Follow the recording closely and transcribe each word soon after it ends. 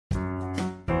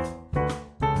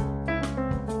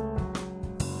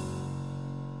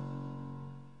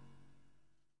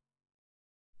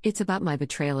It's about my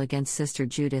betrayal against Sister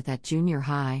Judith at junior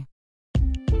high.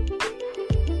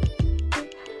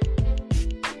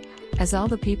 As all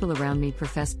the people around me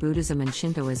profess Buddhism and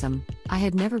Shintoism, I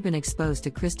had never been exposed to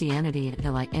Christianity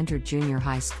until I entered junior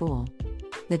high school.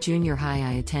 The junior high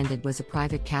I attended was a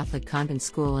private Catholic convent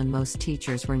school and most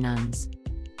teachers were nuns.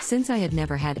 Since I had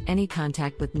never had any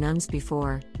contact with nuns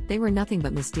before, they were nothing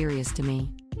but mysterious to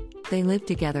me. They lived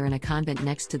together in a convent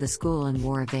next to the school and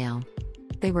wore a veil.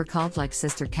 They were called like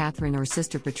Sister Catherine or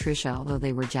Sister Patricia, although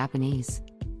they were Japanese.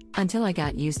 Until I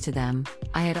got used to them,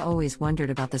 I had always wondered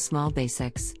about the small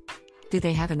basics. Do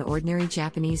they have an ordinary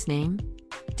Japanese name?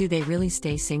 Do they really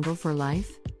stay single for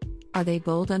life? Are they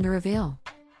bold under a veil?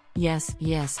 Yes,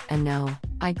 and no.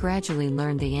 I gradually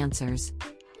learned the answers.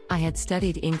 I had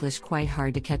studied English quite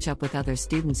hard to catch up with other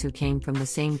students who came from the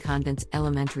same convent's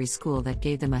elementary school that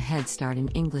gave them a head start in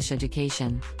English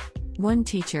education. One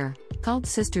teacher, called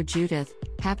Sister Judith,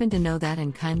 happened to know that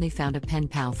and kindly found a pen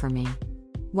pal for me.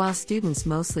 While students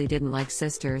mostly didn't like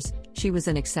sisters, she was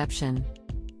an exception.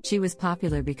 She was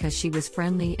popular because she was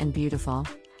friendly and beautiful.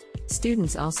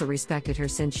 Students also respected her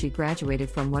since she graduated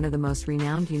from one of the most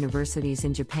renowned universities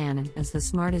in Japan and as the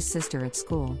smartest sister at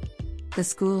school. The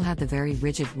school had the very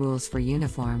rigid rules for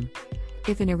uniform.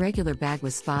 If an irregular bag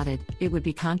was spotted, it would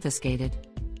be confiscated.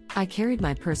 I carried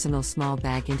my personal small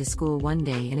bag into school one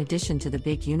day in addition to the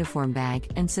big uniform bag,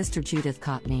 and Sister Judith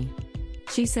caught me.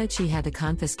 She said she had to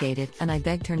confiscate it, and I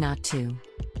begged her not to.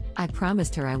 I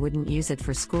promised her I wouldn't use it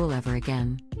for school ever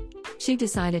again. She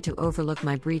decided to overlook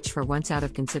my breach for once out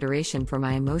of consideration for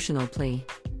my emotional plea.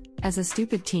 As a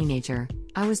stupid teenager,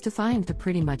 I was defiant to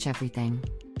pretty much everything.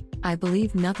 I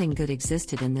believed nothing good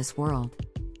existed in this world.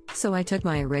 So I took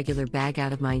my irregular bag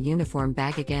out of my uniform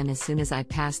bag again as soon as I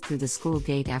passed through the school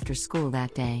gate after school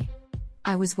that day.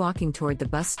 I was walking toward the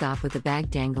bus stop with the bag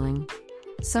dangling.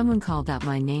 Someone called out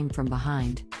my name from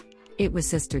behind. It was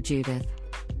Sister Judith.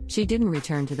 She didn't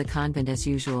return to the convent as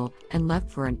usual, and left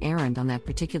for an errand on that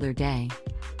particular day.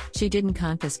 She didn't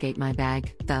confiscate my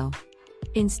bag, though.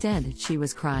 Instead, she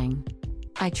was crying.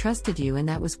 I trusted you and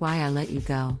that was why I let you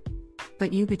go.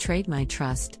 But you betrayed my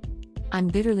trust. I'm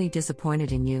bitterly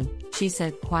disappointed in you, she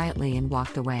said quietly and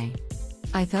walked away.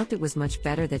 I felt it was much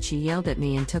better that she yelled at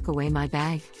me and took away my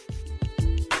bag.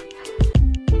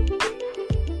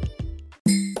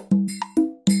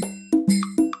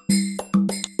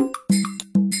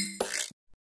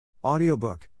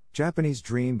 Audiobook, Japanese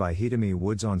Dream by Hitomi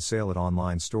Woods on sale at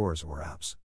online stores or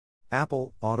apps.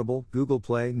 Apple, Audible, Google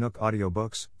Play, Nook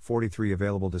Audiobooks, 43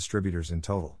 available distributors in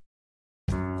total.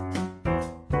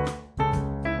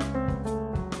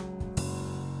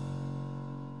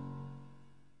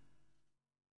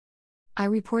 I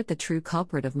report the true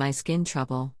culprit of my skin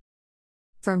trouble.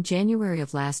 From January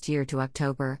of last year to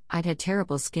October, I'd had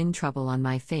terrible skin trouble on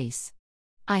my face.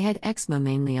 I had eczema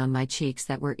mainly on my cheeks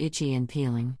that were itchy and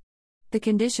peeling. The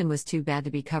condition was too bad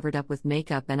to be covered up with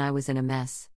makeup and I was in a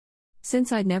mess.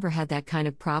 Since I'd never had that kind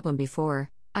of problem before,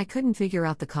 I couldn't figure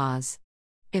out the cause.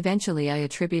 Eventually I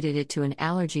attributed it to an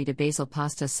allergy to basil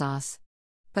pasta sauce.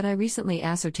 But I recently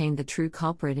ascertained the true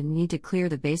culprit and need to clear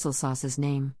the basil sauce's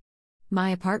name.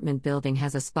 My apartment building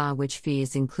has a spa which fee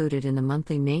is included in the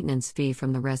monthly maintenance fee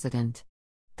from the resident.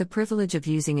 The privilege of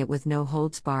using it with no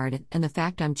holds barred and the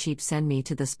fact I'm cheap send me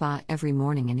to the spa every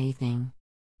morning and evening.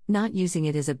 Not using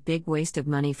it is a big waste of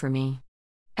money for me.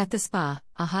 At the spa,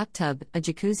 a hot tub, a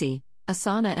jacuzzi, a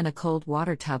sauna and a cold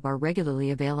water tub are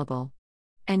regularly available.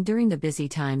 And during the busy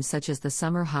times such as the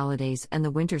summer holidays and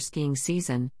the winter skiing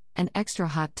season, an extra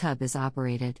hot tub is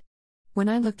operated. When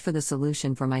I looked for the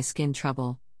solution for my skin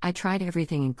trouble, I tried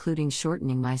everything including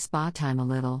shortening my spa time a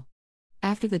little.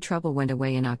 After the trouble went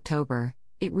away in October,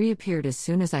 it reappeared as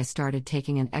soon as I started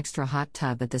taking an extra hot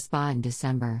tub at the spa in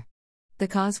December. The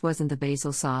cause wasn't the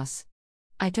basil sauce.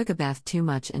 I took a bath too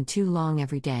much and too long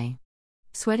every day.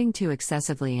 Sweating too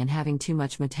excessively and having too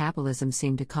much metabolism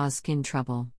seemed to cause skin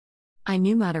trouble. I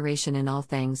knew moderation in all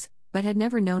things, but had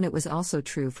never known it was also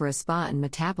true for a spa and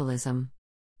metabolism.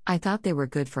 I thought they were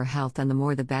good for health and the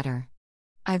more the better.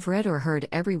 I've read or heard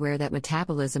everywhere that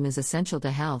metabolism is essential to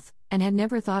health, and had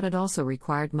never thought it also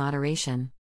required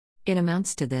moderation. It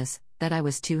amounts to this, that I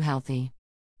was too healthy.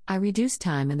 I reduced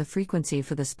time and the frequency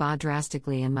for the spa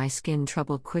drastically and my skin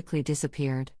trouble quickly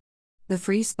disappeared. The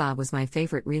free spa was my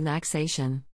favorite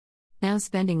relaxation. Now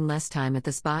spending less time at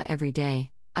the spa every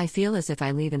day, I feel as if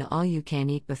I leave an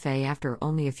all-you-can-eat buffet after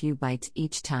only a few bites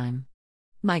each time.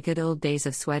 My good old days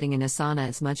of sweating in a sauna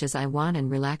as much as I want and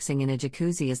relaxing in a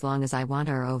jacuzzi as long as I want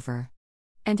are over.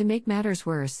 And to make matters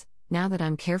worse, now that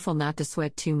I'm careful not to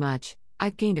sweat too much,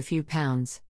 I've gained a few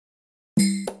pounds.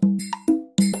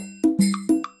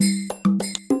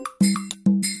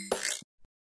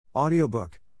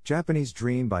 Audiobook, Japanese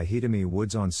Dream by Hitomi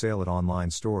Woods on sale at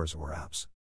online stores or apps.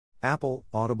 Apple,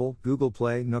 Audible, Google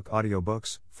Play, Nook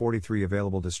Audiobooks, 43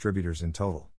 available distributors in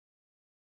total.